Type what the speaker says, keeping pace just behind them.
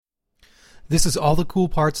This is All the Cool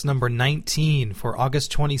Parts number 19 for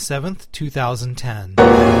August 27th, 2010.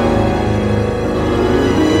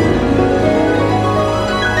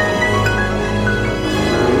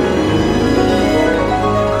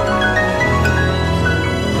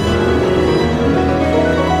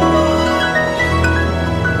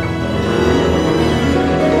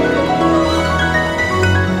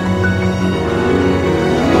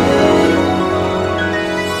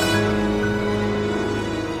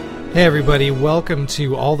 Hey everybody, welcome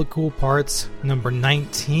to All the Cool Parts number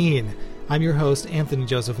 19. I'm your host, Anthony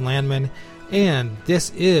Joseph Landman, and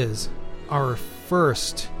this is our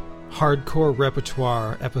first Hardcore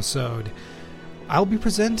Repertoire episode. I'll be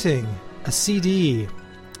presenting a CD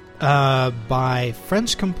by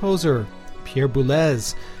French composer Pierre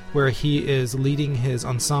Boulez, where he is leading his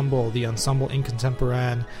ensemble, the Ensemble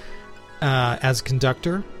Incontemporain, as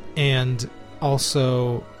conductor, and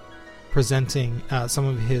also presenting some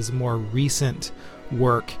of his more recent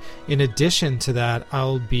work. In addition to that,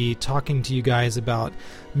 I'll be talking to you guys about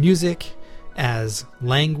music as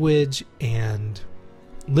language and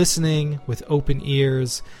listening with open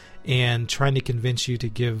ears and trying to convince you to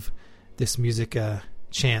give this music a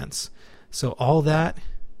chance. So all that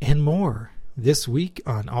and more this week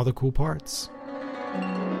on All the Cool Parts.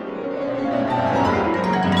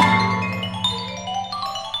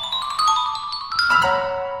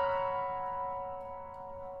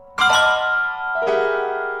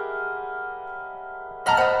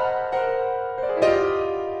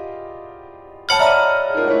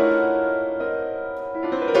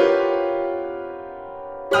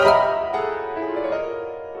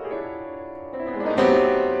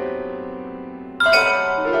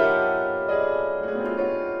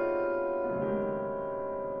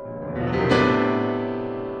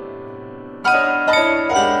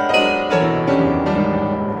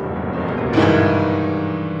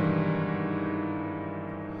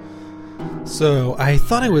 So I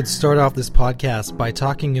thought I would start off this podcast by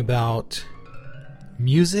talking about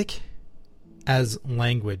music as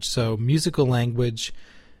language. So musical language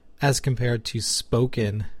as compared to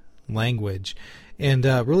spoken language. And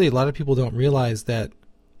really a lot of people don't realize that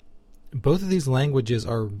both of these languages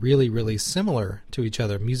are really, really similar to each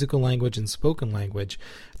other. Musical language and spoken language.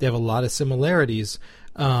 They have a lot of similarities,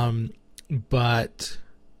 but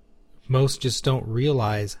most just don't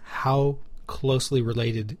realize how closely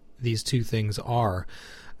related these two things are.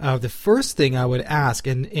 The first thing I would ask,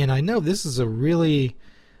 and I know this is a really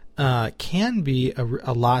can be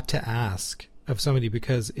a lot to ask of somebody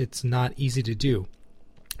because it's not easy to do,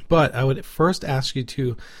 but I would first ask you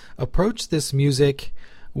to approach this music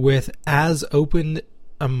with as open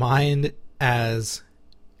a mind as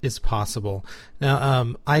is possible.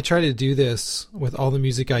 Now, I try to do this with all the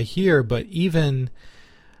music I hear, but even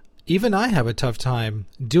I have a tough time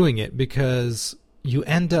doing it because you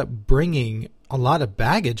end up bringing a lot of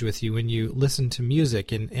baggage with you when you listen to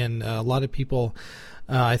music, and a lot of people,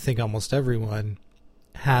 I think almost everyone,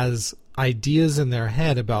 has ideas in their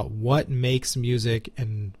head about what makes music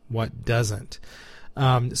and what doesn't.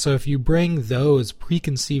 So if you bring those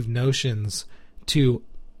preconceived notions to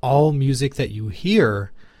all music that you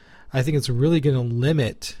hear, I think it's really going to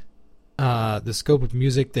limit the scope of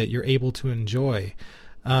music that you're able to enjoy.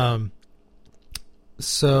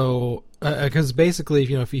 Because basically,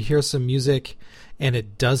 if you hear some music and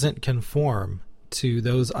it doesn't conform to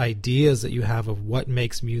those ideas that you have of what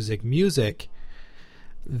makes music,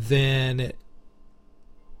 then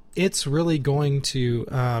it's really going to,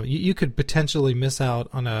 you could potentially miss out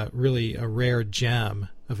on a rare gem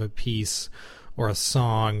of a piece or a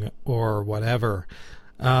song or whatever.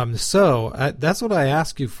 So that's what I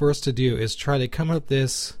ask you first to do, is try to come at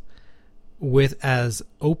this with as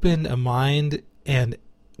open a mind and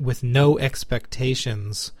with no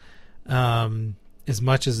expectations, as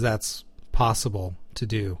much as that's possible to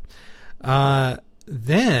do. Then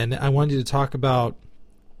I want to talk about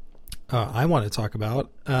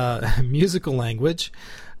musical language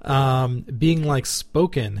being like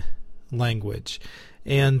spoken language,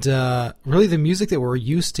 and really the music that we're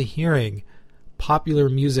used to hearing, popular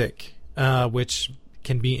music, which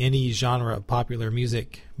can be any genre of popular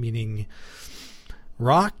music, meaning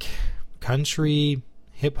rock, country,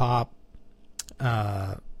 hip-hop,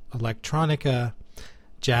 electronica,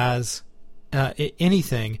 jazz,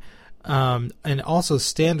 anything, and also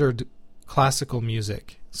standard classical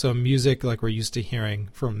music. So music like we're used to hearing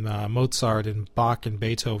from Mozart and Bach and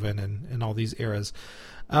Beethoven and all these eras.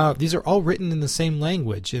 These are all written in the same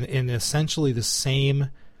language, in essentially the same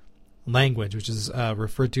language, which is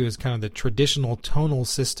referred to as kind of the traditional tonal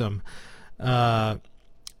system. And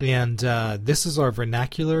this is our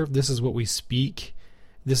vernacular. This is what we speak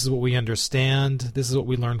This is what we understand. This is what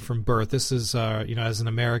we learned from birth. This is, as an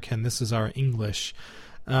American, this is our English.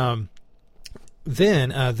 Then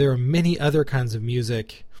there are many other kinds of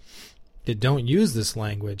music that don't use this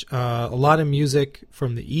language. A lot of music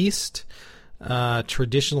from the East,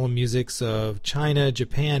 traditional musics of China,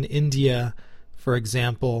 Japan, India, for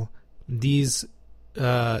example, these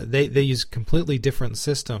they use completely different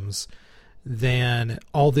systems than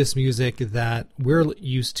all this music that we're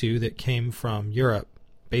used to that came from Europe,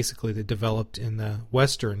 basically that developed in the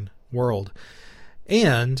Western world.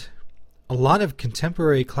 And a lot of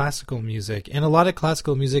contemporary classical music and a lot of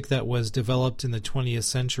classical music that was developed in the 20th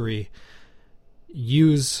century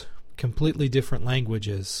use completely different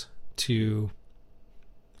languages to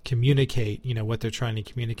communicate, what they're trying to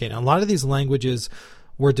communicate. And a lot of these languages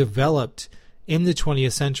were developed in the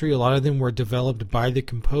 20th century. A lot of them were developed by the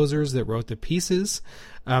composers that wrote the pieces.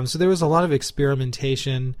 So there was a lot of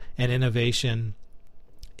experimentation and innovation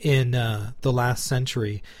in the last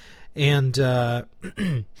century. And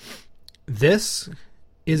this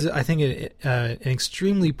is, I think, an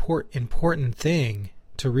extremely important thing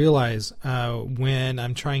to realize when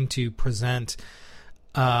I'm trying to present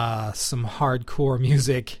some hardcore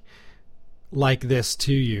music like this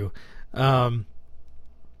to you.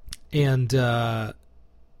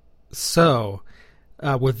 So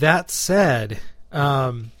with that said,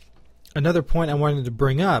 another point I wanted to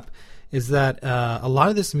bring up is that a lot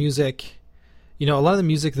of this music, a lot of the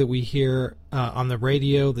music that we hear on the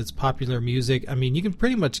radio that's popular music, I mean, you can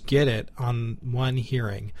pretty much get it on one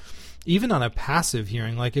hearing. Even on a passive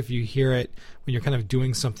hearing, like if you hear it when you're kind of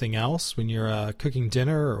doing something else, when you're cooking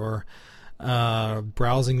dinner or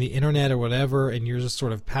browsing the internet or whatever, and you're just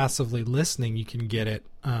sort of passively listening, you can get it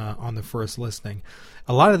on the first listening.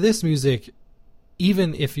 A lot of this music,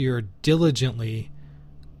 even if you're diligently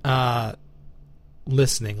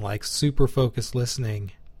listening, like super focused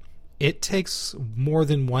listening, it takes more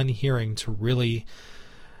than one hearing to really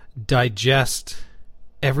digest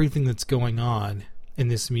everything that's going on in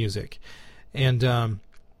this music. And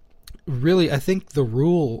really, I think the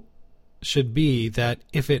rule should be that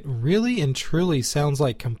if it really and truly sounds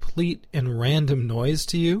like complete and random noise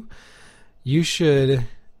to you, you should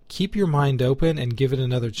keep your mind open and give it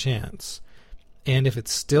another chance. And if it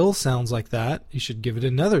still sounds like that, you should give it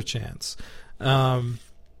another chance.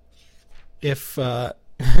 If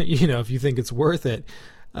if you think it's worth it,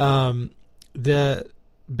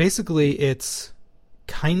 basically it's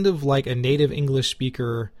kind of like a native English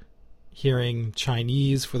speaker hearing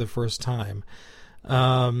Chinese for the first time.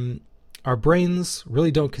 Our brains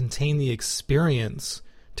really don't contain the experience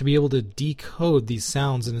to be able to decode these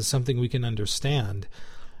sounds into something we can understand.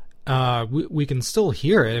 We can still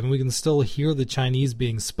hear it, and we can still hear the Chinese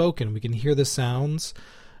being spoken. We can hear the sounds.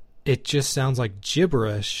 It just sounds like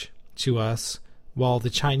gibberish to us, while the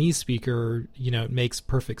Chinese speaker, it makes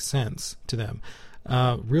perfect sense to them.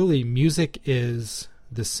 Really, music is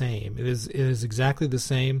the same. It is exactly the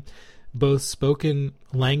same. Both spoken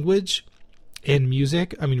language and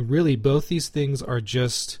music, I mean, really, both these things are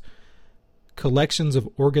just collections of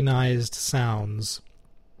organized sounds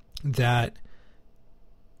that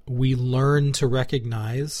we learn to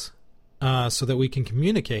recognize so that we can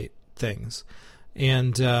communicate things.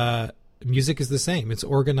 And music is the same. It's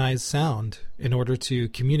organized sound in order to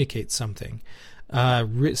communicate something.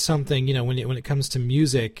 Something, when it comes to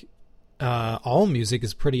music, all music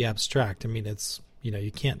is pretty abstract. I mean, it's,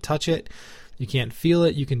 you can't touch it, you can't feel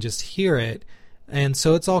it, you can just hear it. And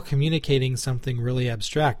so it's all communicating something really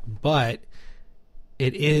abstract, but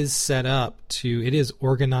it is set up it is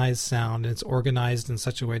organized sound, and it's organized in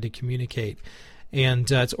such a way to communicate.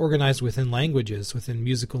 And it's organized within languages, within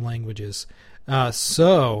musical languages.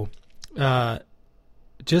 So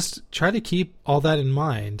just try to keep all that in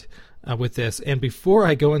mind with this. And before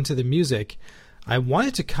I go into the music, I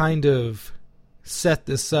wanted to kind of set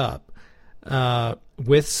this up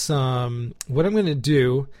with some... What I'm going to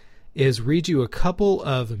do is read you a couple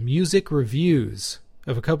of music reviews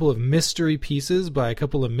of a couple of mystery pieces by a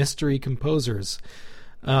couple of mystery composers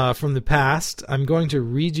from the past. I'm going to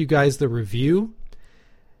read you guys the review,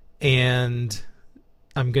 and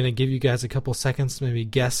I'm going to give you guys a couple seconds to maybe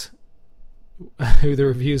guess who the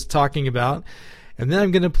review is talking about. And then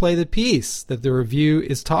I'm going to play the piece that the review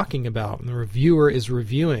is talking about and the reviewer is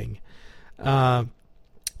reviewing.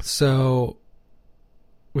 So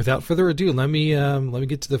without further ado, let me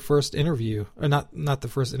get to the first interview. Or not the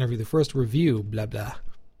first interview, the first review, blah, blah.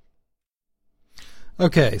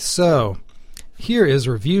 Okay, so here is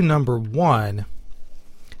review number 1.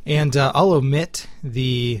 And I'll omit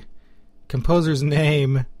the composer's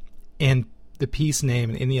name and the piece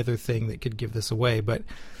name and any other thing that could give this away. But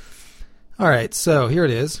All right, so here it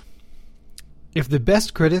is. If the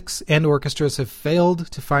best critics and orchestras have failed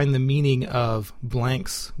to find the meaning of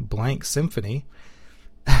blank's blank symphony,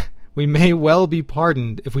 we may well be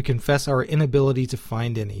pardoned if we confess our inability to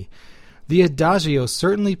find any. The Adagio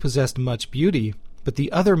certainly possessed much beauty, but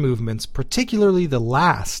the other movements, particularly the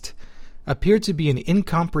last, appeared to be an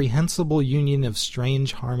incomprehensible union of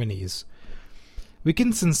strange harmonies. We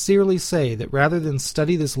can sincerely say that rather than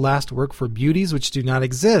study this last work for beauties which do not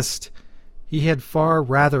exist, he had far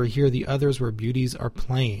rather hear the others where beauties are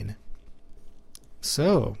plain.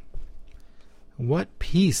 So, what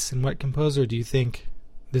piece and what composer do you think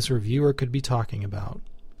this reviewer could be talking about?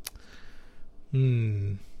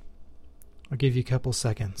 I'll give you a couple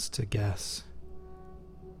seconds to guess.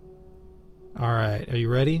 Alright, are you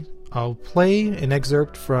ready? I'll play an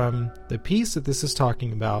excerpt from the piece that this is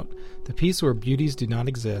talking about, the piece where beauties do not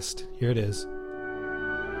exist. Here it is.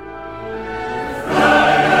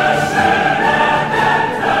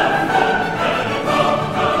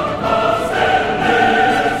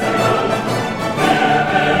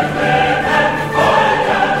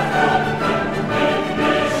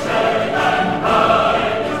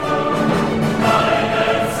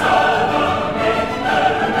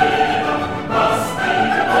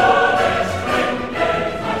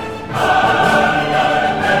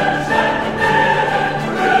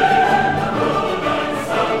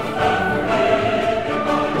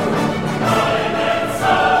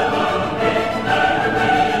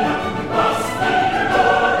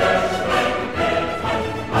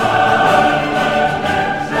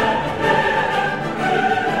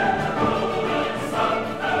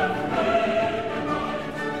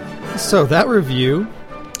 So that review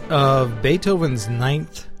of Beethoven's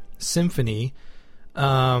Ninth Symphony,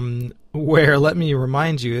 where, let me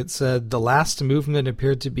remind you, it said the last movement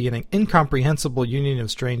appeared to be an incomprehensible union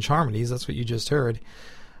of strange harmonies, that's what you just heard,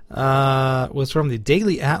 was from the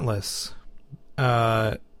Daily Atlas,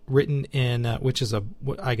 written in, which is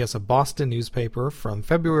I guess a Boston newspaper from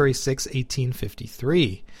February 6,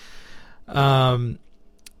 1853.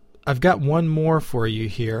 I've got one more for you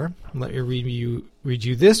here. Let me read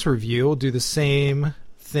you this review. We'll do the same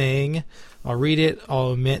thing. I'll read it. I'll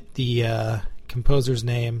omit the composer's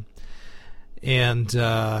name, and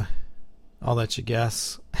I'll let you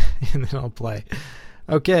guess, and then I'll play.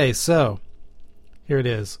 Okay, so here it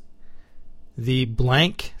is. The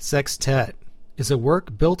Blank Sextet is a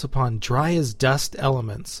work built upon dry-as-dust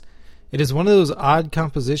elements. It is one of those odd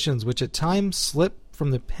compositions which at times slip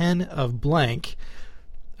from the pen of Blank,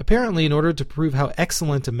 apparently in order to prove how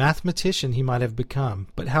excellent a mathematician he might have become,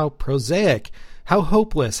 but how prosaic, how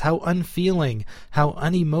hopeless, how unfeeling, how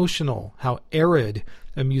unemotional, how arid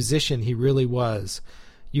a musician he really was.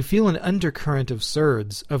 You feel an undercurrent of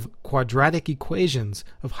surds, of quadratic equations,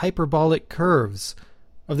 of hyperbolic curves,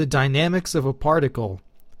 of the dynamics of a particle.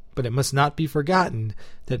 But it must not be forgotten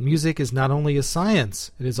that music is not only a science,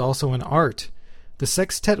 it is also an art. The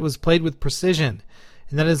sextet was played with precision,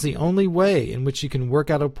 and that is the only way in which you can work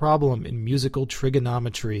out a problem in musical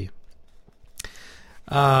trigonometry.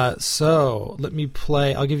 So, let me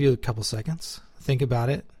play. I'll give you a couple seconds. Think about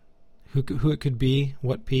it. Who it could be,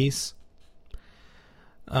 what piece.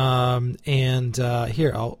 Here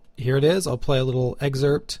it is. I'll play a little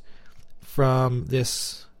excerpt from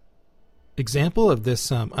this example of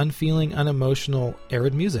this unfeeling, unemotional,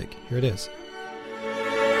 arid music. Here it is.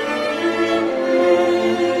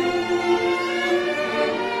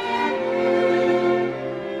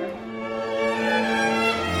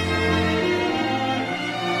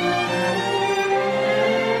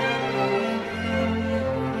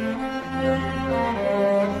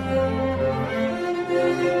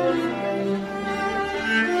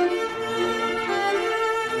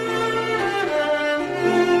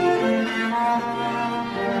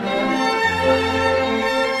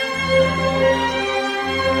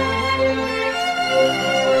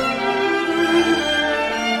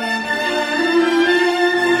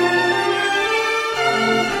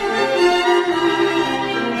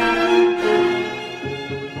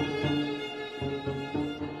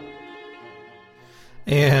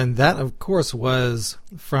 And that, of course, was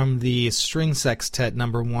from the String Sextet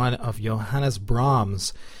number 1 of Johannes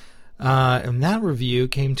Brahms. And that review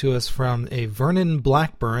came to us from a Vernon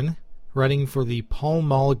Blackburn, writing for the Pall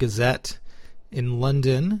Mall Gazette in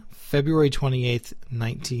London, February 28th,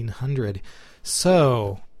 1900.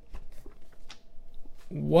 So,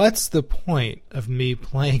 what's the point of me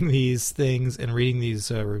playing these things and reading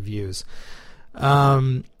these reviews?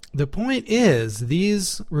 The point is,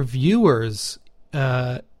 these reviewers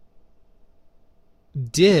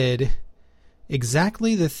did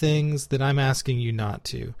exactly the things that I'm asking you not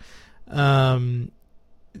to.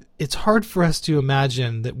 it's hard for us to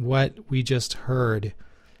imagine that what we just heard,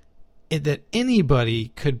 that anybody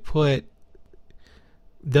could put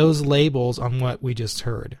those labels on what we just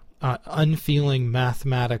heard. Unfeeling,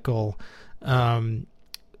 mathematical,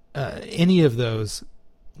 any of those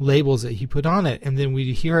labels that he put on it, and then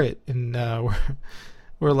we hear it, and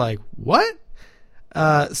we're like, what?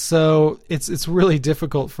 So it's really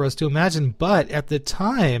difficult for us to imagine. But at the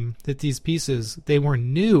time that these pieces, they were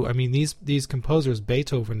new. I mean, these composers,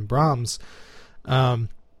 Beethoven, Brahms, and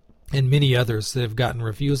many others that have gotten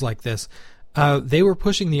reviews like this, they were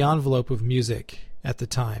pushing the envelope of music at the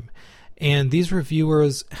time. And these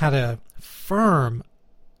reviewers had a firm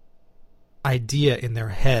idea in their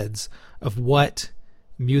heads of what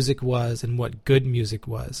music was and what good music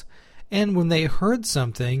was. And when they heard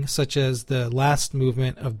something such as the last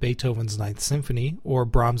movement of Beethoven's Ninth Symphony or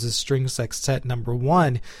Brahms's String Sextet No.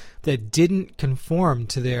 1 that didn't conform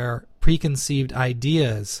to their preconceived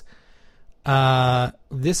ideas,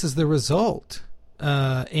 this is the result.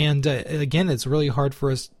 And again, it's really hard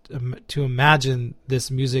for us to imagine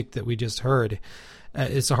this music that we just heard.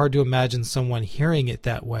 It's hard to imagine someone hearing it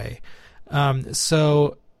that way.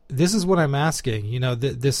 So this is what I'm asking. You know,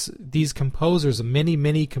 these composers,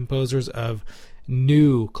 many composers of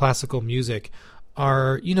new classical music,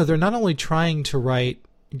 are, you know, they're not only trying to write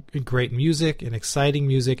great music and exciting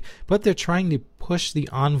music, but they're trying to push the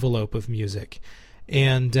envelope of music.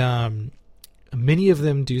 And many of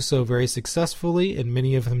them do so very successfully, and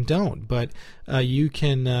many of them don't. But you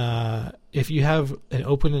can, if you have an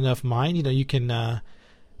open enough mind, you know, you can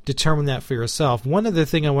determine that for yourself. One other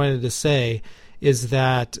thing I wanted to say is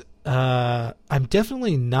that I'm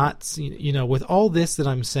definitely not, you know, with all this that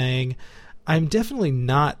I'm saying, I'm definitely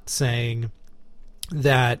not saying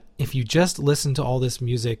that if you just listen to all this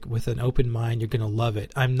music with an open mind, you're going to love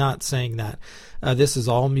it. I'm not saying that. This is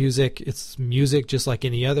all music. It's music just like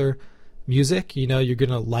any other music. You know, you're going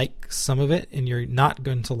to like some of it and you're not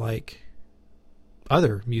going to like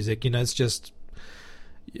other music. You know, it's just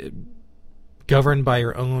governed by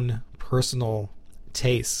your own personal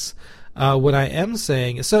tastes. What I am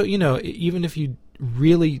saying, so, you know, even if you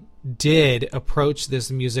really did approach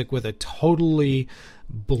this music with a totally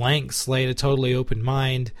blank slate, a totally open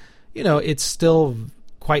mind, you know, it's still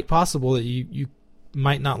quite possible that you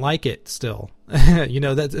might not like it still. You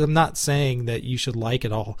know, I'm not saying that you should like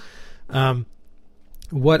it all.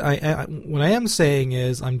 What I am saying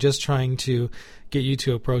is I'm just trying to get you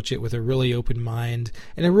to approach it with a really open mind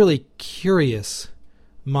and a really curious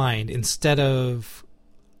mind instead of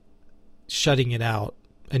shutting it out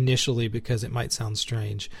initially because it might sound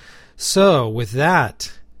strange. So with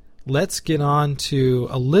that, let's get on to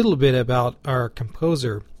a little bit about our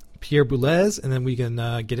composer, Pierre Boulez, and then we can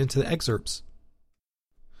get into the excerpts.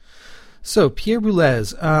 So Pierre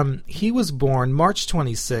Boulez, he was born March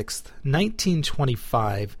 26th,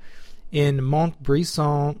 1925 in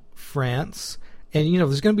Montbrison, France. And, you know,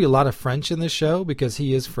 there's going to be a lot of French in this show because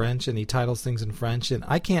he is French and he titles things in French, and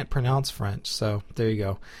I can't pronounce French, so there you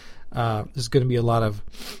go. There's going to be a lot of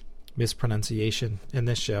mispronunciation in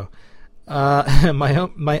this show.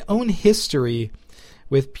 My own history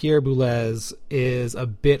with Pierre Boulez is a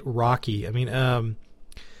bit rocky. I mean,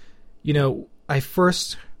 you know, I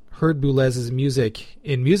first heard Boulez's music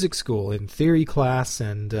in music school, in theory class,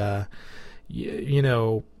 and you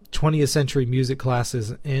know, 20th century music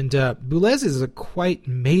classes. And Boulez is a quite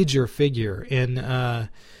major figure in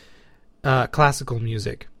classical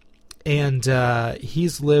music. And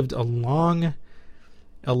he's lived a long,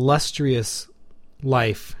 illustrious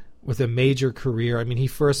life with a major career. I mean, he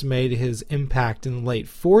first made his impact in the late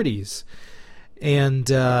 40s. And,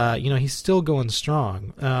 you know, he's still going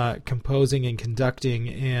strong, composing and conducting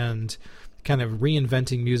and kind of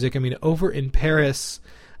reinventing music. I mean, over in Paris,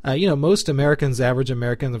 you know, most Americans, average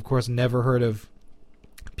Americans, of course, never heard of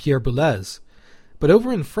Pierre Boulez. But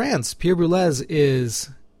over in France, Pierre Boulez is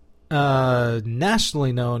a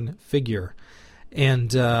nationally known figure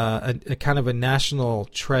and a kind of a national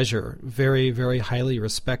treasure, very, very highly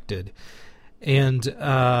respected. And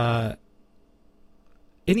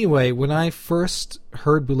anyway, when I first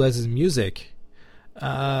heard Boulez's music,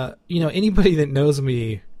 you know, anybody that knows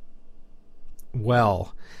me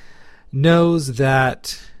well knows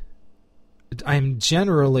that I'm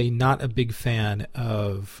generally not a big fan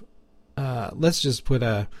of, let's just put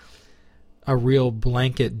a real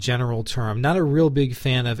blanket general term, not a real big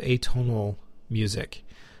fan of atonal music.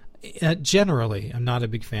 Generally, I'm not a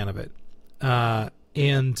big fan of it.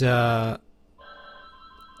 And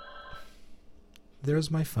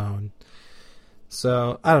there's my phone.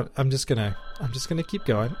 So I'm just gonna keep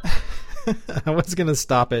going. I was gonna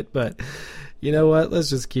stop it, but You know what? Let's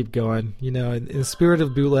just keep going. In the spirit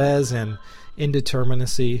of Boulez and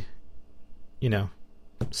indeterminacy,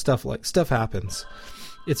 stuff happens.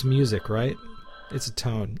 It's music, right? It's a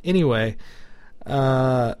tone. Anyway,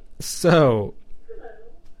 so...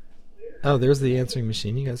 Oh, there's the answering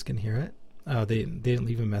machine. You guys can hear it. Oh, they didn't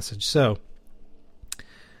leave a message. So,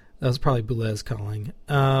 that was probably Boulez calling.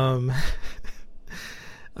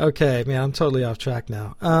 Okay, man, I'm totally off track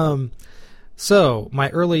now. So, my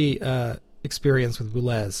early experience with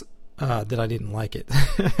Boulez, that I didn't like it,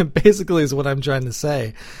 basically is what I'm trying to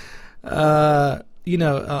say. A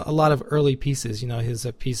lot of early pieces, his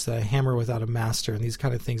piece, Hammer Without a Master, and these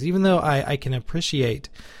kind of things, even though I can appreciate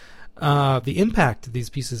the impact these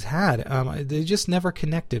pieces had, they just never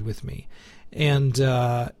connected with me. And,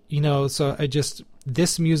 so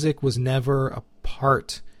this music was never a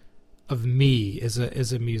part of me as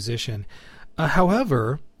a musician.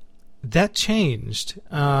 However, that changed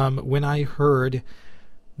when I heard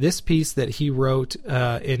this piece that he wrote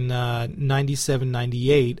in 97,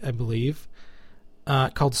 98, I believe,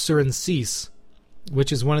 called Sur and Cease,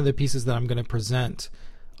 which is one of the pieces that I'm going to present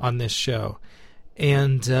on this show.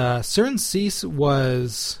 And Sur and Cease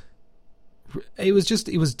was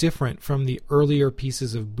different from the earlier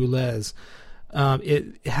pieces of Boulez.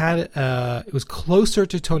 It was closer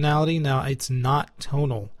to tonality. Now it's not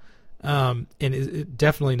tonal, and it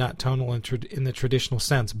definitely not tonal in the traditional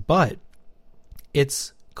sense, but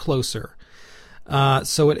it's closer.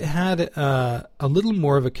 So it had a little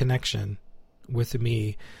more of a connection with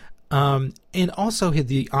me. And also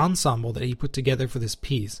the ensemble that he put together for this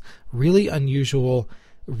piece, really unusual,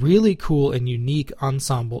 really cool and unique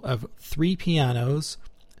ensemble of 3 pianos,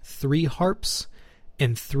 3 harps,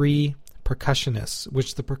 and 3 percussionists,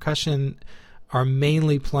 which the percussion are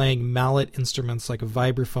mainly playing mallet instruments like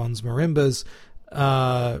vibraphones, marimbas,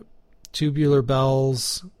 tubular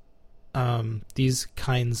bells, these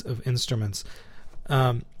kinds of instruments.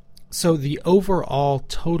 So the overall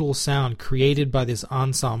total sound created by this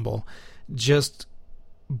ensemble just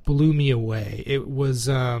blew me away. It was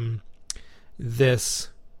this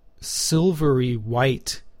silvery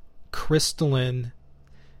white, crystalline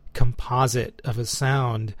composite of a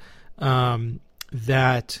sound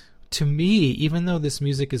that, to me, even though this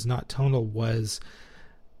music is not tonal, was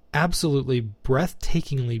absolutely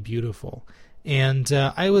breathtakingly beautiful. And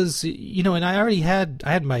I was, and I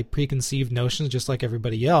had my preconceived notions just like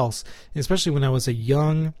everybody else, especially when I was a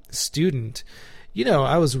young student.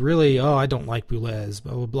 I was really, I don't like Boulez,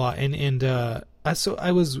 blah, blah, blah. So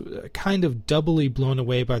I was kind of doubly blown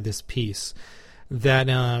away by this piece, that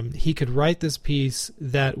he could write this piece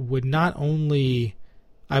that would not only,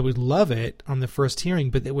 I would love it on the first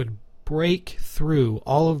hearing, but it would break through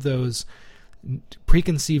all of those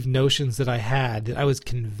preconceived notions that I had, that I was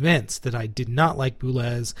convinced that I did not like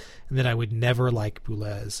Boulez and that I would never like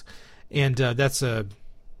Boulez. And that's a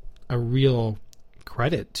real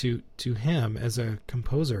credit to him as a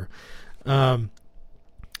composer. And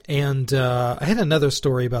I had another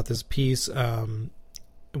story about this piece,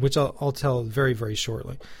 which I'll tell very, very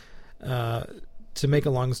shortly. To make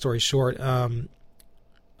a long story short,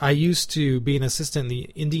 I used to be an assistant in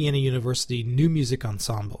the Indiana University New Music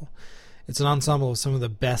Ensemble. It's an ensemble of some of the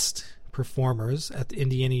best performers at the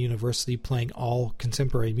Indiana University playing all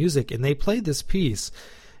contemporary music, and they played this piece,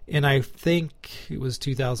 and I think it was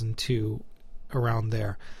 2002, around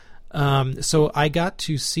there. So I got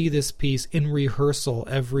to see this piece in rehearsal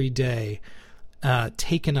every day,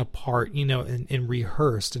 taken apart, and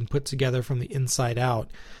rehearsed and put together from the inside out.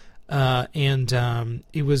 And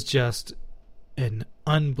it was just an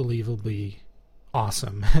unbelievably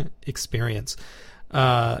awesome experience.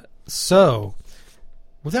 So,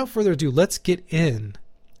 without further ado, let's get in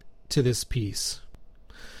to this piece.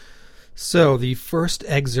 So, the first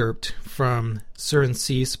excerpt from Sur and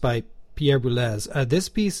Cease by Pierre Boulez. This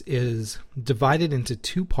piece is divided into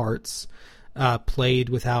 2 parts, played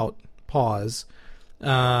without pause.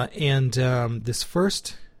 And this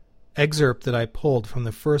first excerpt that I pulled from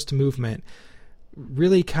the first movement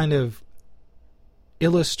really kind of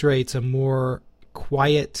illustrates a more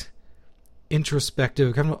quiet,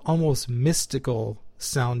 introspective, kind of almost mystical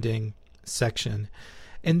sounding section.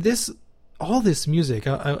 And all this music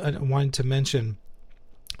I wanted to mention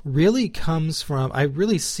really comes from, I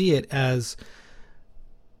really see it as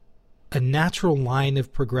a natural line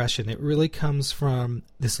of progression. It really comes from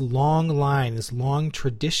this long line, this long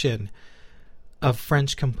tradition of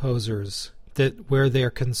French composers where they're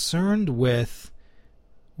concerned with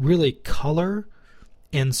really color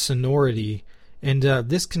and sonority. And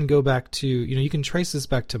this can go back to, you can trace this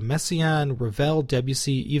back to Messiaen, Ravel,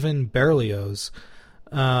 Debussy, even Berlioz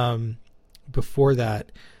before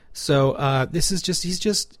that. So this is just, he's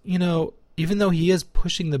just, even though he is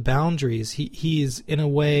pushing the boundaries, he's in a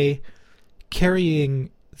way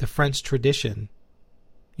carrying the French tradition.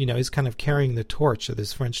 He's kind of carrying the torch of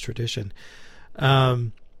this French tradition.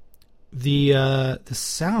 The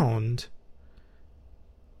sound,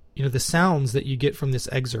 the sounds that you get from this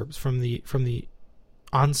excerpt from the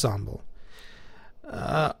ensemble,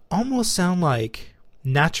 almost sound like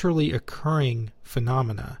naturally occurring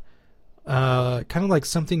phenomena, kind of like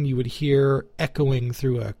something you would hear echoing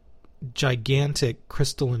through a gigantic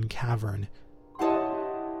crystalline cavern.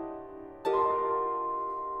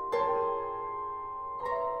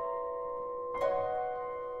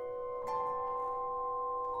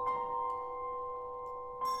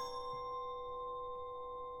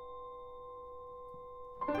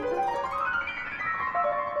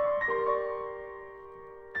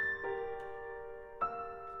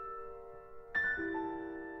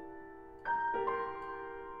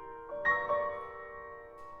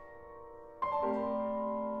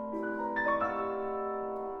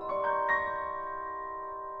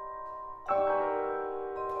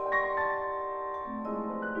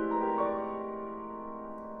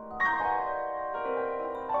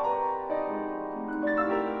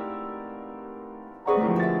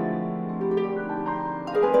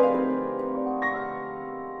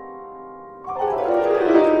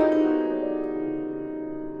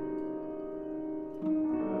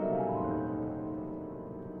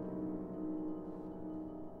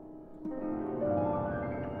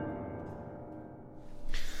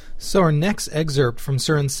 So our next excerpt from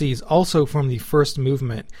Sur-en-Cie is also from the first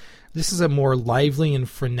movement. This is a more lively and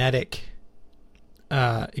frenetic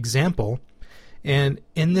example. And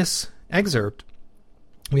in this excerpt,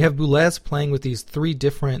 we have Boulez playing with these three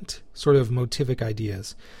different sort of motivic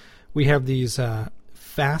ideas. We have these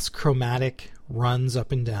fast chromatic runs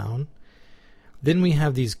up and down. Then we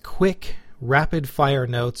have these quick, rapid-fire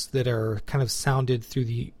notes that are kind of sounded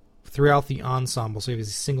throughout the ensemble. So you have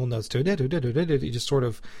these single notes, just sort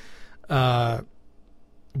of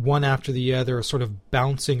one after the other, sort of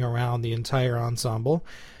bouncing around the entire ensemble.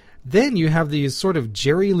 Then you have these sort of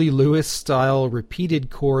Jerry Lee Lewis style repeated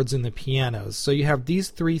chords in the pianos. So you have these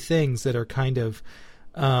three things that are kind of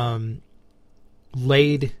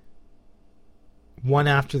laid one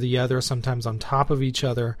after the other, sometimes on top of each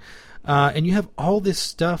other. And you have all this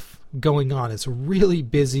stuff going on. It's really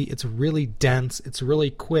busy. It's really dense. It's really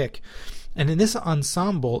quick. And in this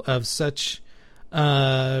ensemble of such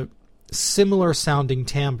similar sounding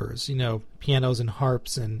timbres, pianos and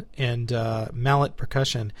harps and mallet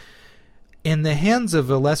percussion, in the hands of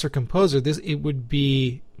a lesser composer, it would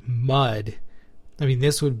be mud. I mean,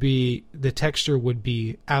 the texture would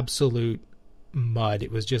be absolute mud.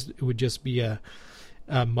 It would just be a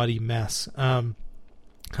muddy mess.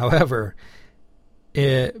 However,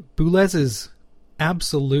 Boulez's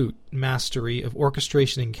absolute mastery of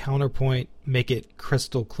orchestration and counterpoint make it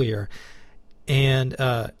crystal clear. And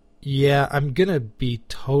I'm going to be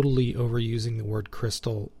totally overusing the word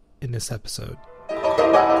crystal in this episode.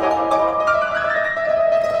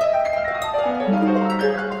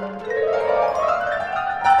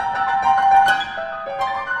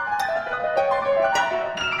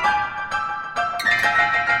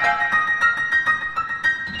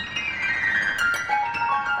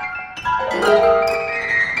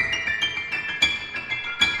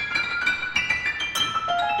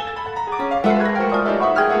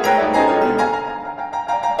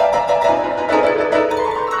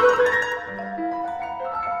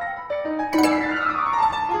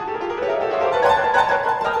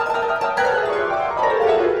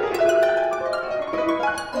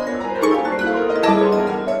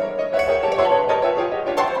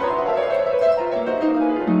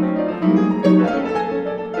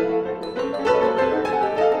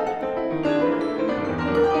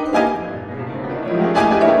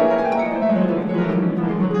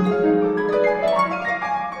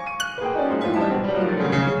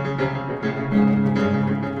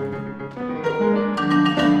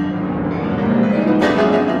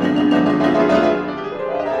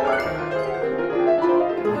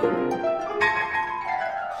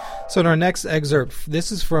 So in our next excerpt,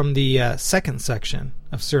 this is from the second section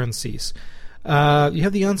of Sur-en-Cie. You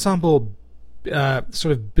have the ensemble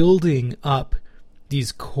sort of building up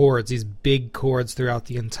these chords, these big chords throughout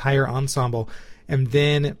the entire ensemble, and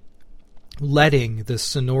then letting the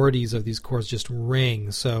sonorities of these chords just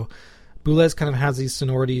ring. So Boulez kind of has these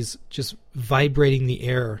sonorities just vibrating the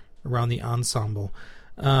air around the ensemble.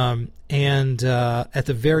 And at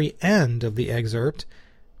the very end of the excerpt,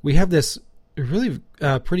 we have this really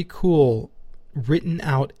pretty cool written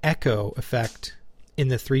out echo effect in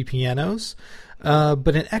the three pianos.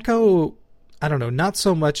 But an echo, I don't know, not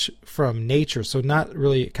so much from nature, so not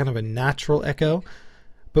really kind of a natural echo,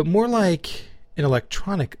 but more like an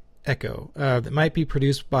electronic echo that might be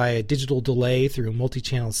produced by a digital delay through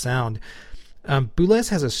multi-channel sound. Boulez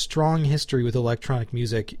has a strong history with electronic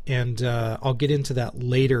music, and I'll get into that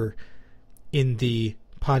later in the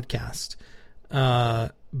podcast.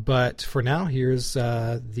 But for now, here's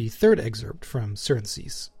the third excerpt from Sur and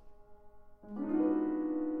Cis.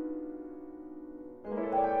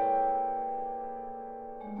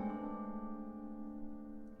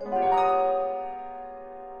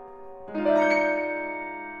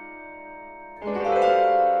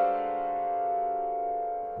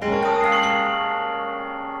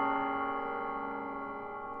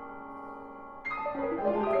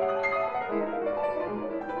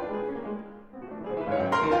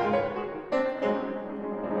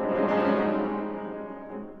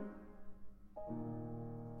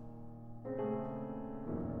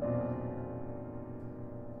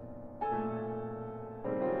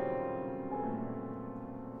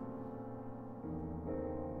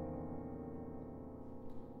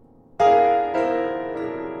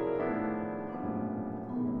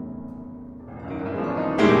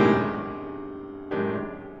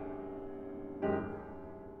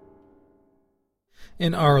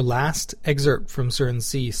 In our last excerpt from Sur and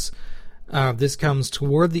Cis, this comes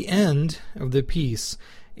toward the end of the piece,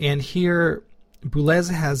 and here Boulez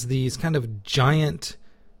has these kind of giant,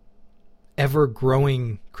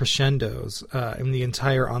 ever-growing crescendos in the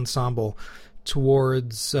entire ensemble.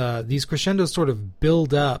 Towards these crescendos sort of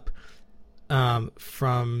build up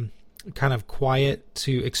from kind of quiet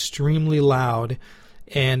to extremely loud,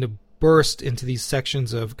 and burst into these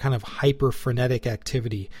sections of kind of hyper-frenetic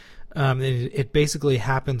activity. It basically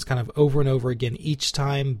happens kind of over and over again, each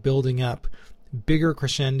time building up bigger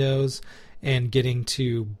crescendos and getting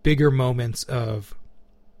to bigger moments of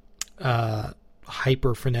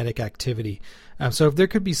hyper-frenetic activity. So if there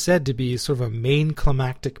could be said to be sort of a main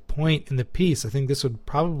climactic point in the piece, I think this would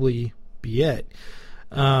probably be it.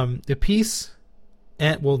 The piece,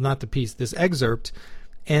 not the piece, this excerpt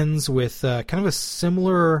ends with kind of a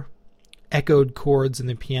similar echoed chords in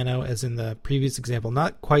the piano as in the previous example.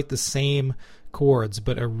 Not quite the same chords,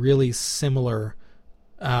 but a really similar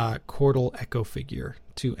chordal echo figure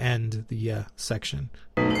to end the section.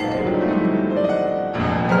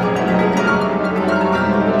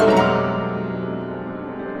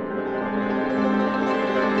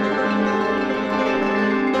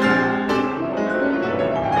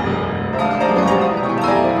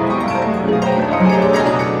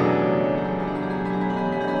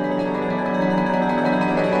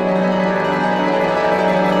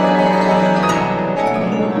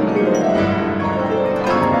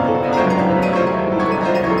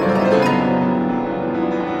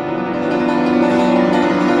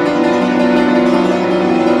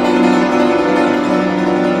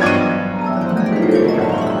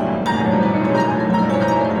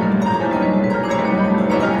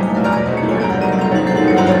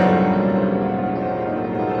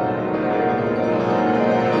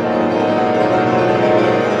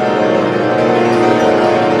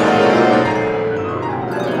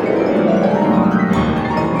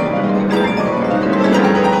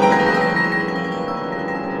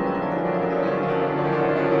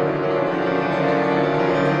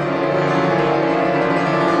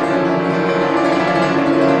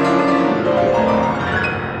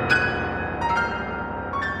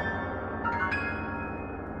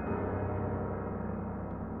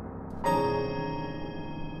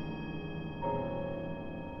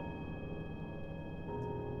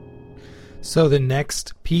 So the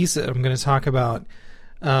next piece that I'm going to talk about,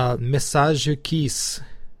 Message Kiss.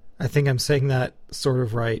 I think I'm saying that sort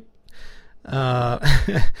of right.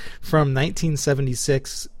 From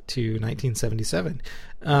 1976 to 1977.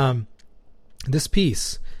 This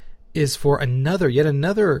piece is for yet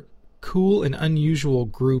another cool and unusual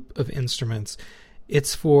group of instruments.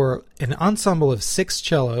 It's for an ensemble of 6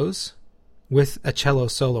 cellos with a cello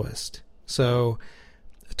soloist. So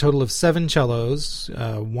a total of 7 cellos,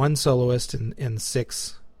 1 soloist and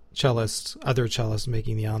 6 cellists, other cellists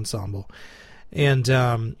making the ensemble. And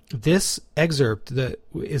this excerpt that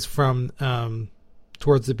is from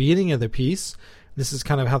towards the beginning of the piece. This is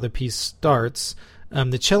kind of how the piece starts.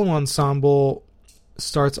 The cello ensemble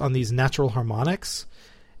starts on these natural harmonics,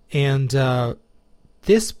 and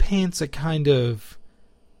this paints a kind of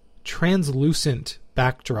translucent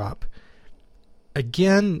backdrop.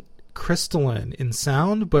 Again, crystalline in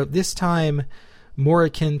sound, but this time more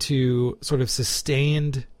akin to sort of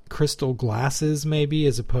sustained crystal glasses, maybe,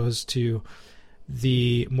 as opposed to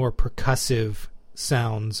the more percussive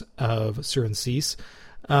sounds of Surensis.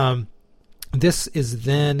 This is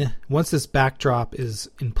then, once this backdrop is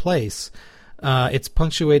in place, it's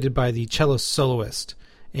punctuated by the cello soloist,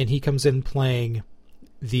 and he comes in playing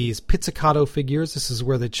these pizzicato figures. This is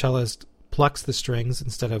where the cellist plucks the strings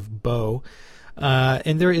instead of bow,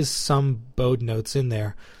 and there is some bowed notes in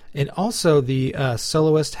there. And also the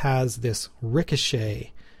soloist has this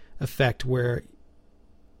ricochet effect where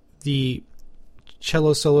the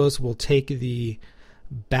cello soloist will take the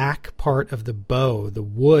back part of the bow, the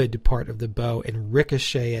wood part of the bow, and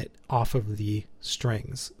ricochet it off of the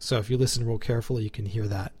strings. So if you listen real carefully, you can hear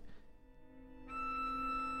that.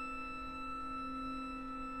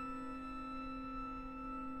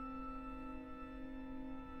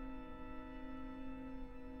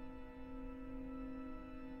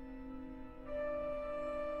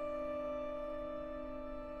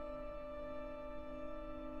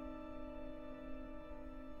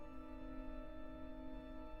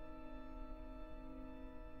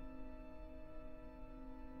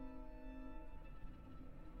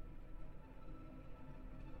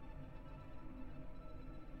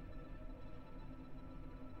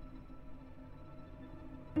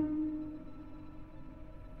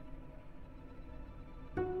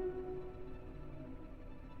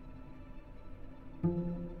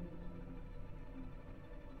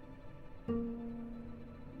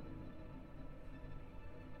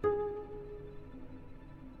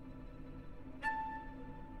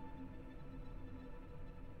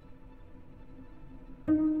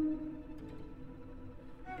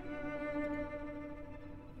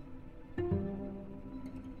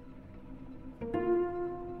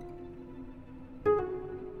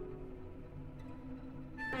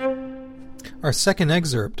 Our second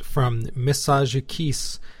excerpt from Message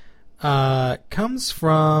Kiss comes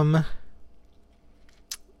from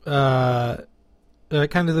kind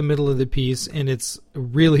of the middle of the piece, and it's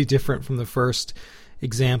really different from the first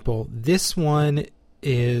example. This one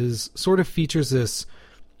is sort of features this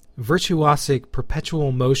virtuosic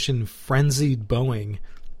perpetual motion frenzied bowing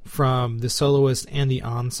from the soloist and the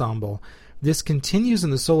ensemble. This continues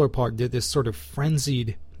in the solo part, this sort of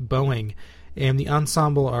frenzied bowing, and the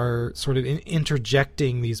ensemble are sort of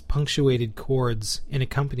interjecting these punctuated chords in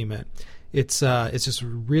accompaniment. It's just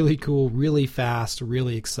really cool, really fast,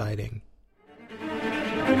 really exciting.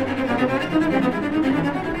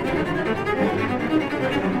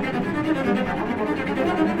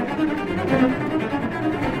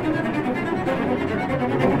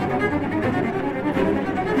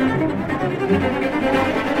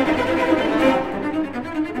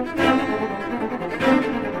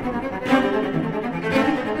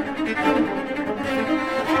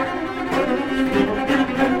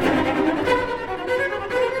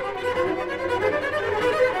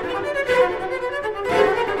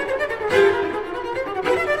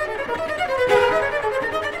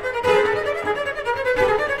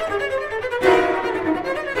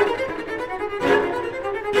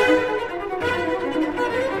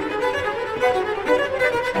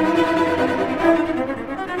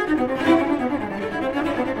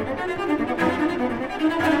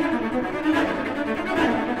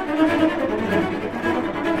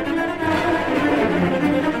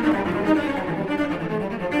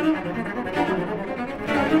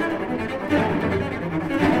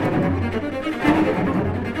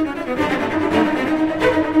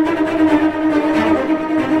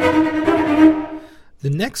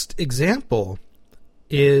 Next example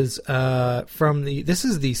is this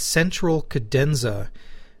is the central cadenza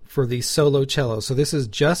for the solo cello. So this is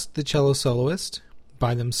just the cello soloist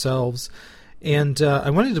by themselves. And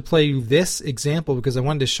I wanted to play you this example because I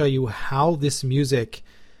wanted to show you how this music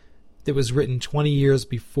that was written 20 years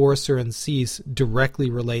before Surensis directly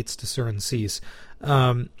relates to Surensis.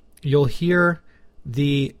 You'll hear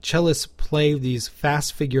the cellist play these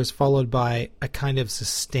fast figures followed by a kind of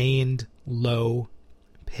sustained low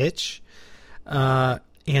pitch,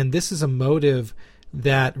 and this is a motive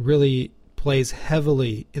that really plays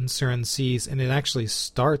heavily in Surensis, and it actually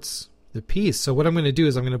starts the piece. So what I'm going to do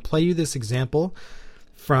is I'm going to play you this example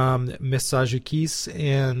from Message Kiss,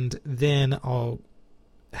 and then I'll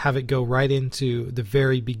have it go right into the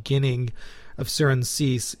very beginning of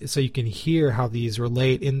Surensis, so you can hear how these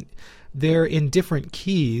relate. And they're in different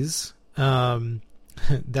keys.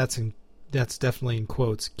 That's definitely in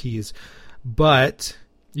quotes, keys, but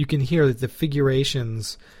you can hear that the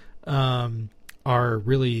figurations are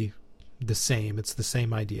really the same. It's the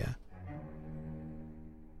same idea.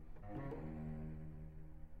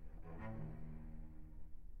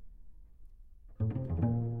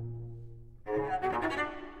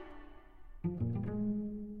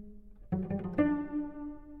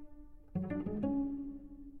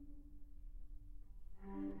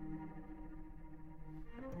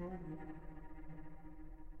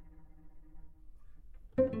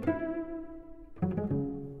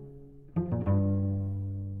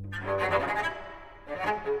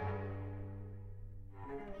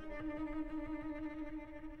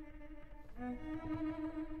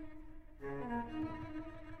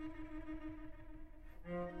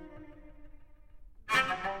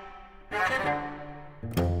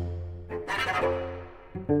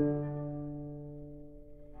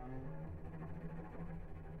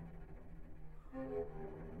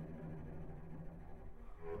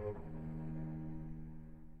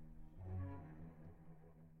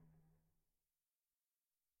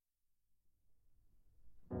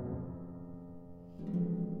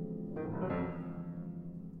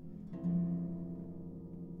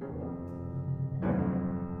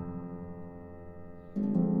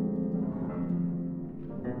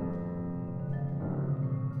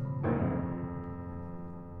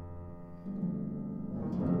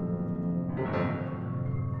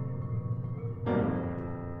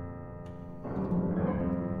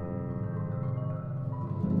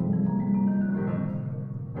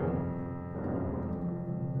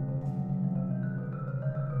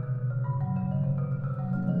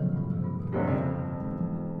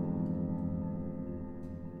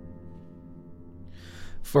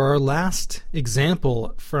 For our last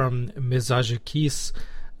example from Mizajikis,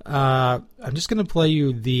 I'm just going to play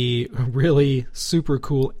you the really super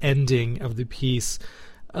cool ending of the piece.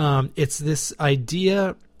 It's this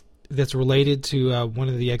idea that's related to one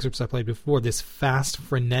of the excerpts I played before, this fast,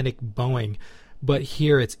 frenetic bowing. But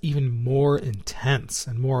here it's even more intense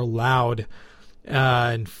and more loud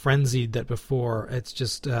and frenzied than before. It's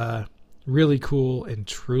just really cool and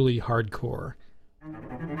truly hardcore.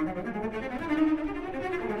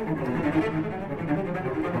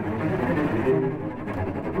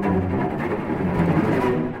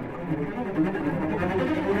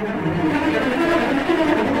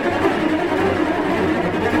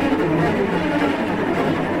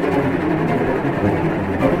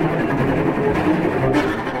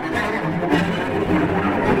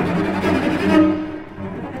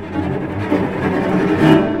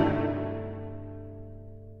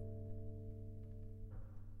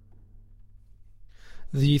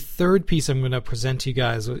 The third piece I'm going to present to you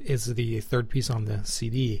guys is the third piece on the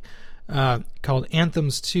CD, called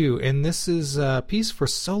Anthems 2, and this is a piece for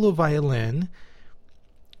solo violin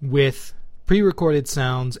with pre-recorded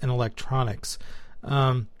sounds and electronics.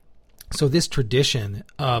 So this tradition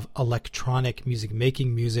of electronic music,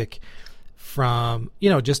 making music from,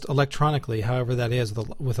 just electronically, however that is,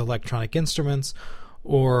 with electronic instruments,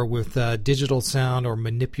 or with digital sound, or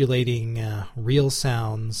manipulating real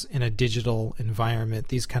sounds in a digital environment,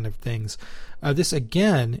 these kind of things. This,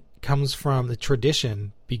 again, comes from the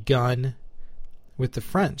tradition begun with the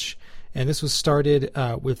French. And this was started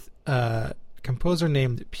with a composer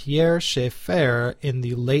named Pierre Schaeffer in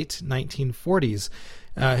the late 1940s.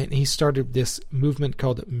 And he started this movement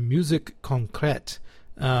called Musique Concrète,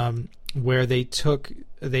 where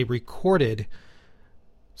they recorded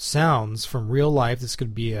sounds from real life. This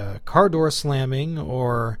could be a car door slamming,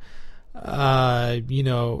 or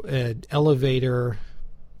an elevator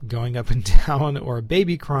going up and down, or a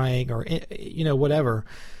baby crying, or whatever.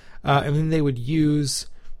 And then they would use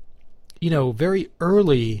very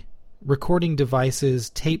early recording devices,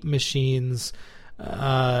 tape machines,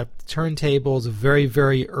 turntables, very,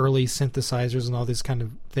 very early synthesizers and all this kind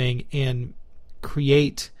of thing, and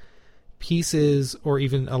create pieces, or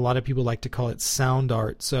even a lot of people like to call it sound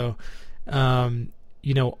art. So,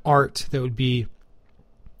 art that would be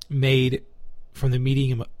made from the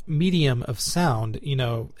medium of sound,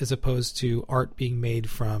 as opposed to art being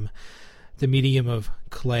made from the medium of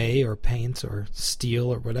clay or paint or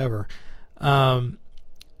steel or whatever. So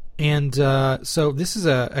this is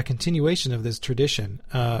a continuation of this tradition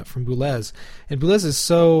from Boulez. And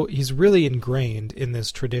Boulez he's really ingrained in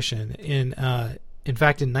this tradition. In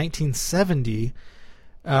fact, in 1970,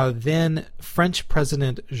 then French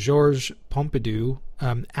President Georges Pompidou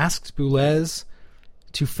asked Boulez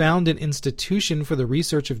to found an institution for the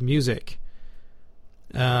research of music.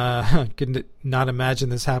 Could not imagine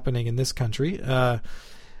this happening in this country.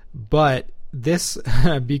 But this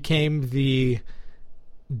became the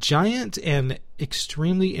giant and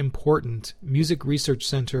extremely important music research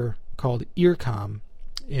center called IRCAM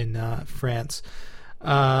in France.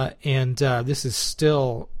 And this is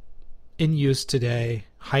still in use today,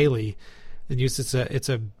 highly in use. It's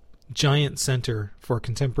a giant center for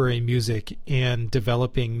contemporary music and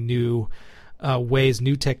developing new ways,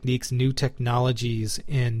 new techniques, new technologies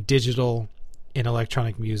in digital and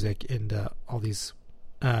electronic music, and all these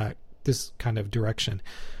this kind of direction.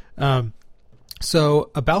 So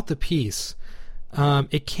about the piece,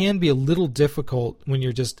 it can be a little difficult when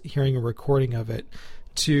you're just hearing a recording of it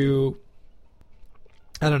to,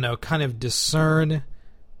 I don't know, kind of discern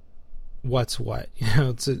what's what,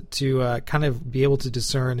 to kind of be able to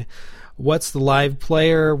discern what's the live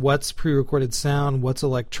player, what's pre-recorded sound, what's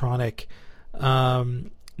electronic.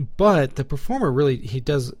 But the performer really, he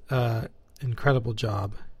does an incredible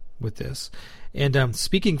job with this. And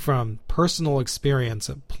speaking from personal experience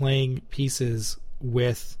of playing pieces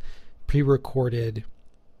with pre-recorded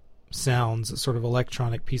sounds, sort of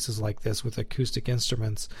electronic pieces like this with acoustic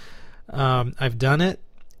instruments, I've done it,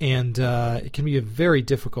 and it can be very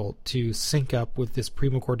difficult to sync up with this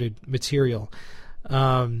pre-recorded material.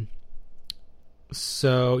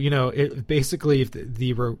 So, it basically, if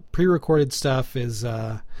the pre-recorded stuff is,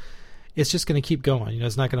 it's just going to keep going.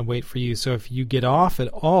 It's not going to wait for you. So if you get off at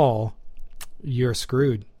all, you're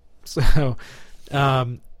screwed. So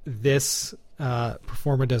this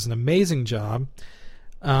performer does an amazing job.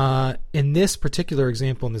 In this particular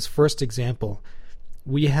example, in this first example,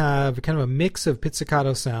 we have kind of a mix of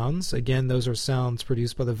pizzicato sounds. Again, those are sounds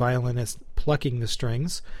produced by the violinist plucking the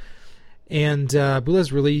strings. And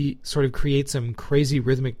Boulez really sort of creates some crazy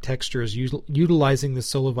rhythmic textures utilizing the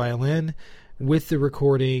solo violin with the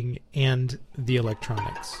recording and the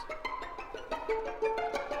electronics.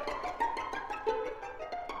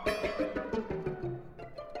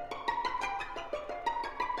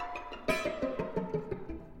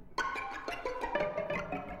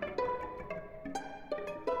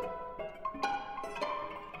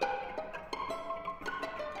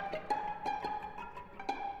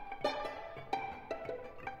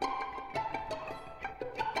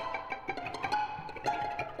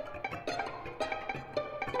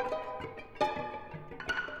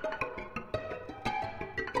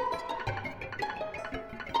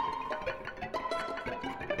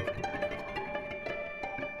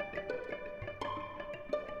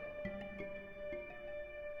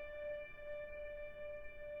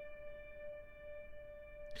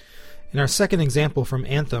 In our second example from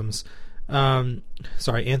Anthems 2,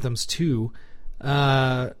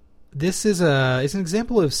 this is an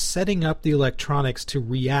example of setting up the electronics to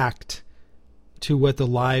react to what the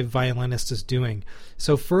live violinist is doing.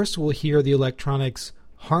 So first we'll hear the electronics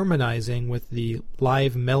harmonizing with the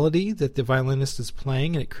live melody that the violinist is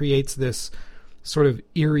playing, and it creates this sort of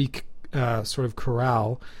eerie sort of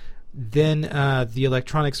chorale. Then the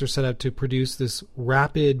electronics are set up to produce this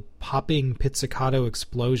rapid popping pizzicato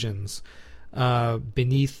explosions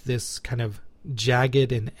beneath this kind of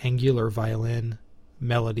jagged and angular violin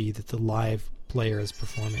melody that the live player is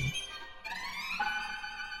performing.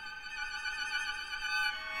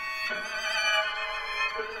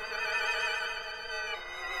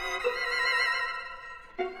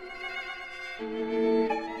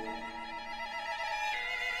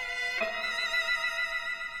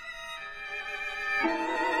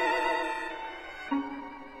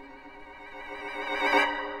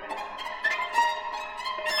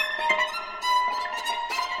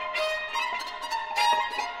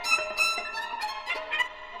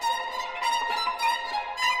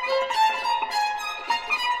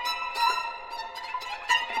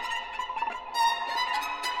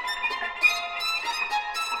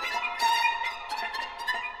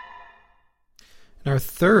 In our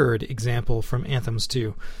third example from Anthems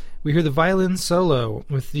 2, we hear the violin solo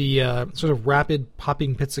with the sort of rapid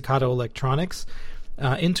popping pizzicato electronics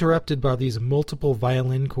interrupted by these multiple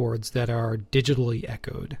violin chords that are digitally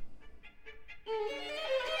echoed.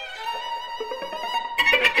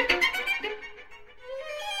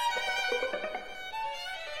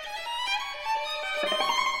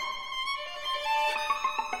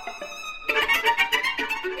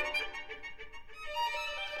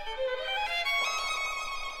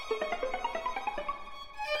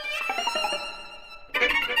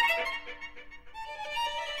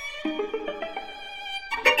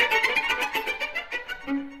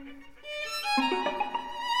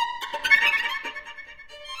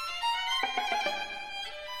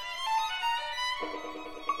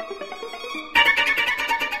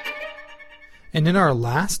 And in our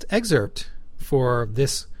last excerpt for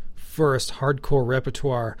this first hardcore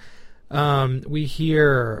repertoire, we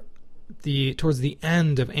hear towards the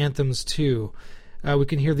end of Anthems 2, we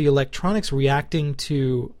can hear the electronics reacting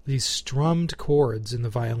to these strummed chords in the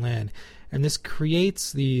violin, and this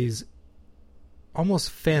creates these almost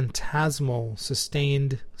phantasmal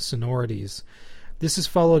sustained sonorities. This is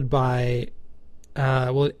followed by,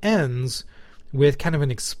 it ends with kind of an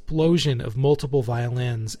explosion of multiple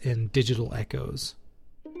violins and digital echoes.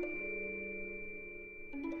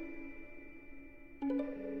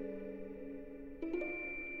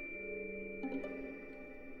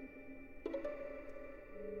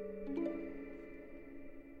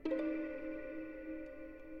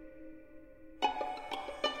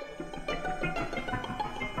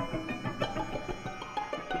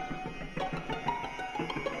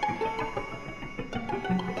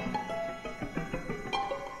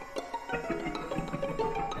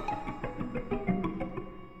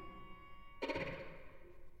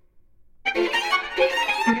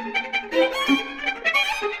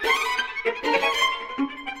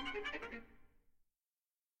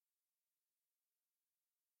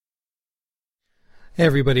 Hey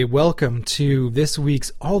everybody, welcome to this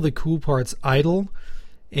week's All the Cool Parts Idol.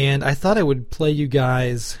 And I thought I would play you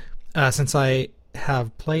guys, since I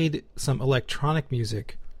have played some electronic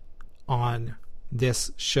music on this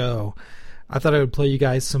show, I thought I would play you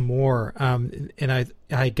guys some more. And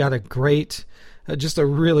I got a great, just a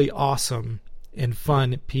really awesome and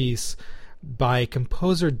fun piece by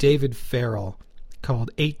composer David Farrell called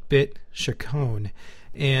 8-Bit Chaconne.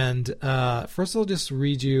 And first I'll just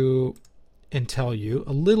read you and tell you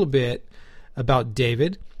a little bit about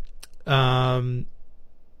David.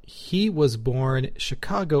 He was born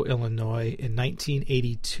Chicago, Illinois in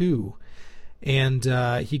 1982, and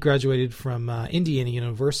he graduated from Indiana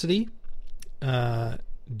University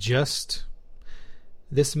just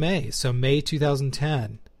this May, so May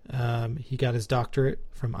 2010. He got his doctorate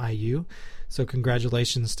from IU, so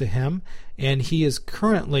congratulations to him. And he is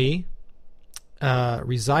currently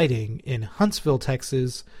residing in Huntsville,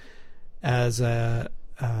 Texas, as a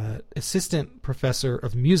assistant professor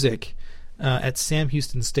of music at Sam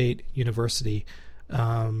Houston State University,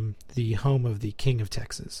 the home of the King of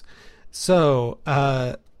Texas. So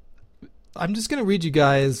I'm just going to read you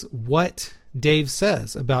guys what Dave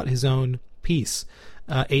says about his own piece,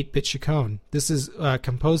 8-Bit Chaconne. This is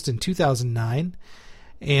composed in 2009,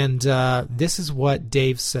 and this is what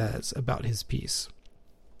Dave says about his piece.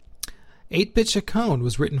 8-Bit Chaconne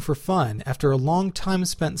was written for fun. After a long time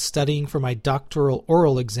spent studying for my doctoral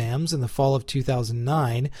oral exams in the fall of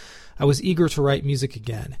 2009, I was eager to write music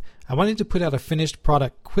again. I wanted to put out a finished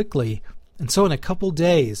product quickly, and so in a couple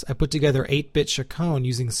days I put together 8-Bit Chaconne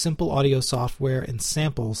using simple audio software and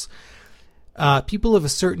samples. People of a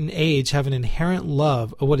certain age have an inherent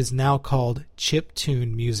love of what is now called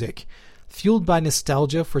chiptune music. Fueled by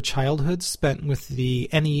nostalgia for childhood spent with the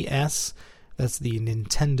NES, that's the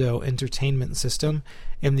Nintendo Entertainment System,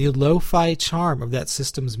 and the lo-fi charm of that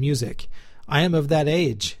system's music. I am of that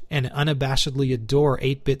age and unabashedly adore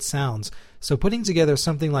 8-bit sounds, so putting together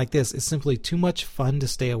something like this is simply too much fun to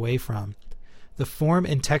stay away from. The form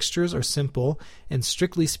and textures are simple, and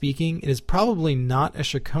strictly speaking, it is probably not a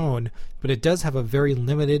chaconne, but it does have a very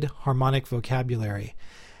limited harmonic vocabulary.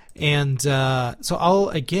 And so I'll,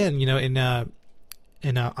 again, in a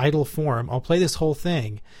idle form, I'll play this whole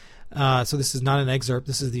thing. So this is not an excerpt.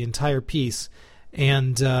 This is the entire piece,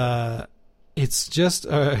 and it's just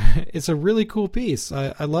it's a really cool piece.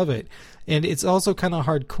 I love it, and it's also kind of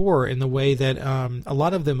hardcore in the way that a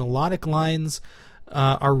lot of the melodic lines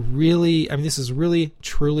are really. I mean, this is really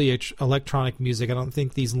truly electronic music. I don't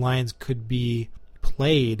think these lines could be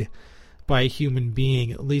played by a human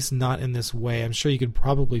being, at least not in this way. I'm sure you could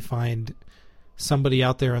probably find somebody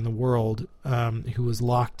out there in the world who was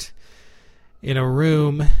locked in a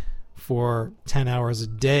room for 10 hours a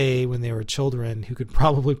day when they were children who could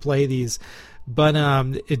probably play these. But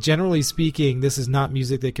generally speaking, this is not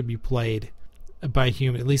music that could be played by a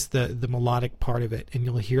human, at least the melodic part of it, and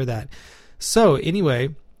you'll hear that. So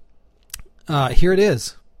anyway, here it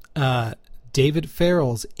is. David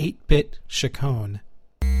Farrell's 8-Bit Chaconne.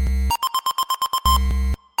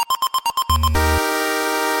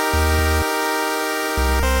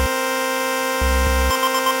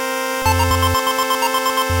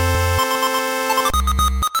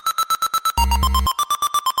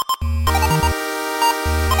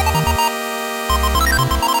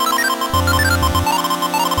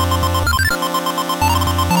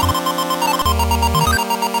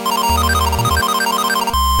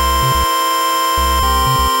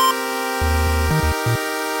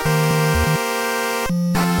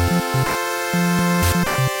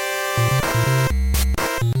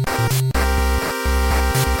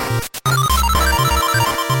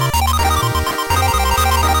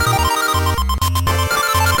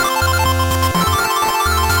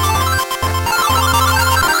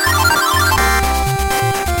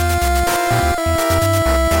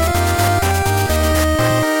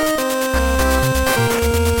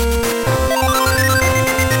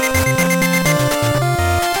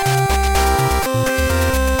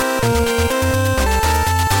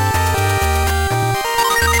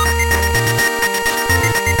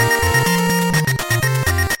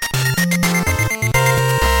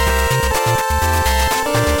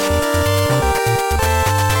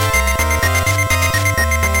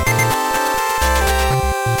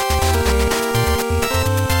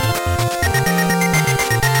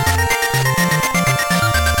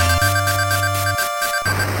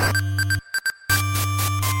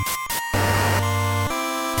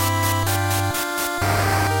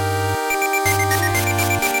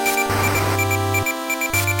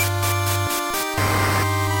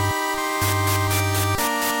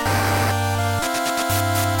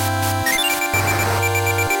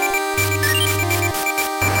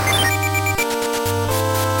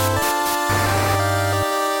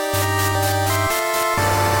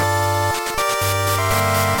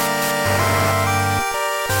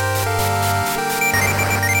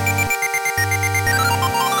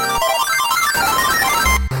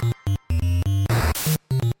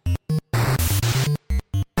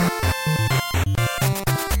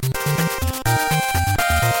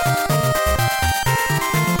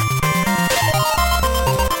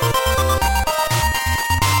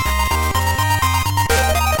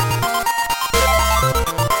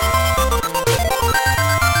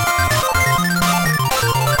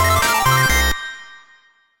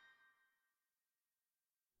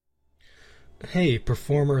 Hey,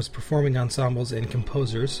 performers, performing ensembles, and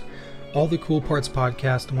composers. All the Cool Parts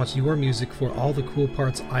podcast wants your music for All the Cool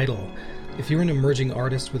Parts Idol. If you're an emerging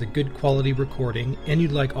artist with a good quality recording and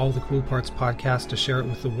you'd like All the Cool Parts podcast to share it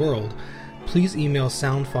with the world, please email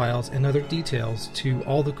sound files and other details to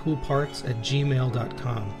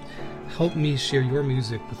allthecoolparts@gmail.com. Help me share your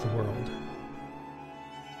music with the world.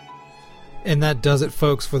 And that does it,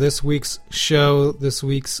 folks, for this week's show. This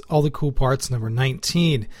week's All the Cool Parts number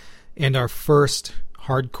 19 and our first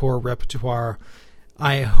hardcore repertoire.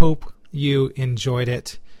 I hope you enjoyed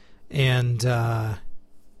it, and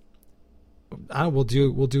we'll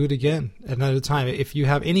do it again at another time. If you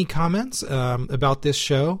have any comments about this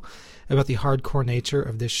show, about the hardcore nature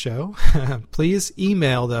of this show, please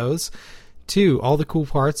email those to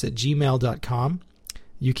allthecoolparts@gmail.com.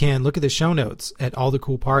 You can look at the show notes at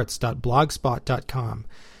allthecoolparts.blogspot.com.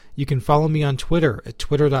 You can follow me on Twitter at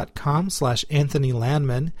twitter.com/Anthony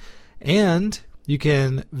Landman, and you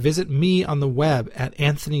can visit me on the web at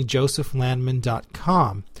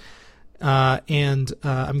anthonyjosephlandman.com. And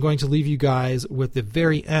I'm going to leave you guys with the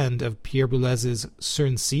very end of Pierre Boulez's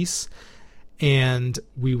Sur Six, and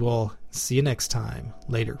we will see you next time.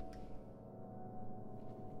 Later.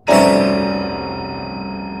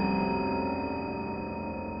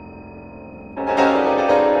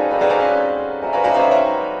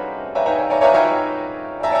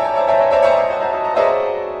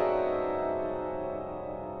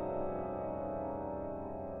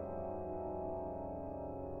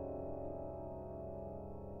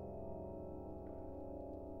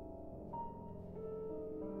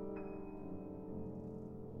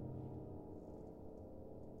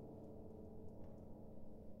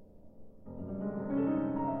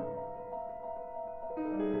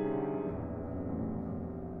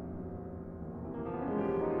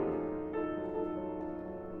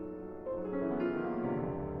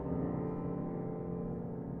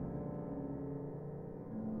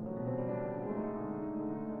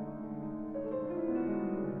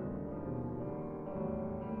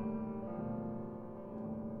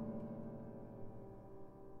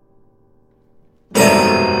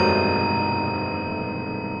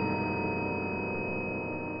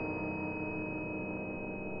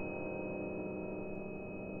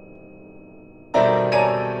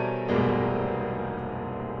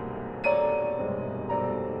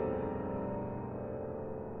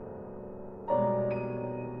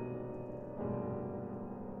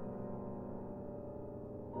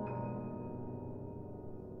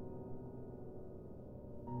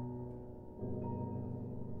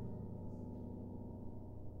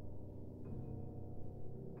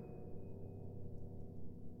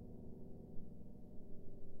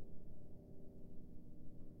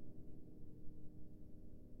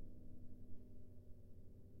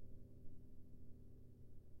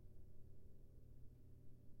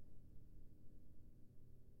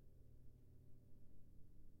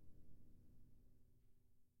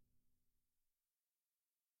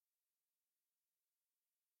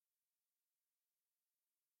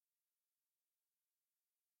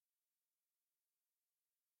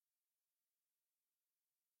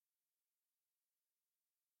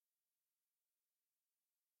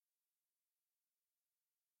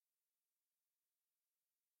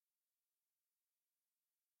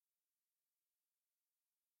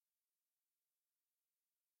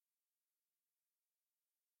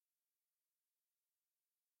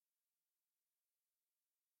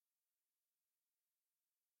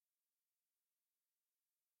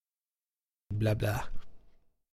 Blah, blah.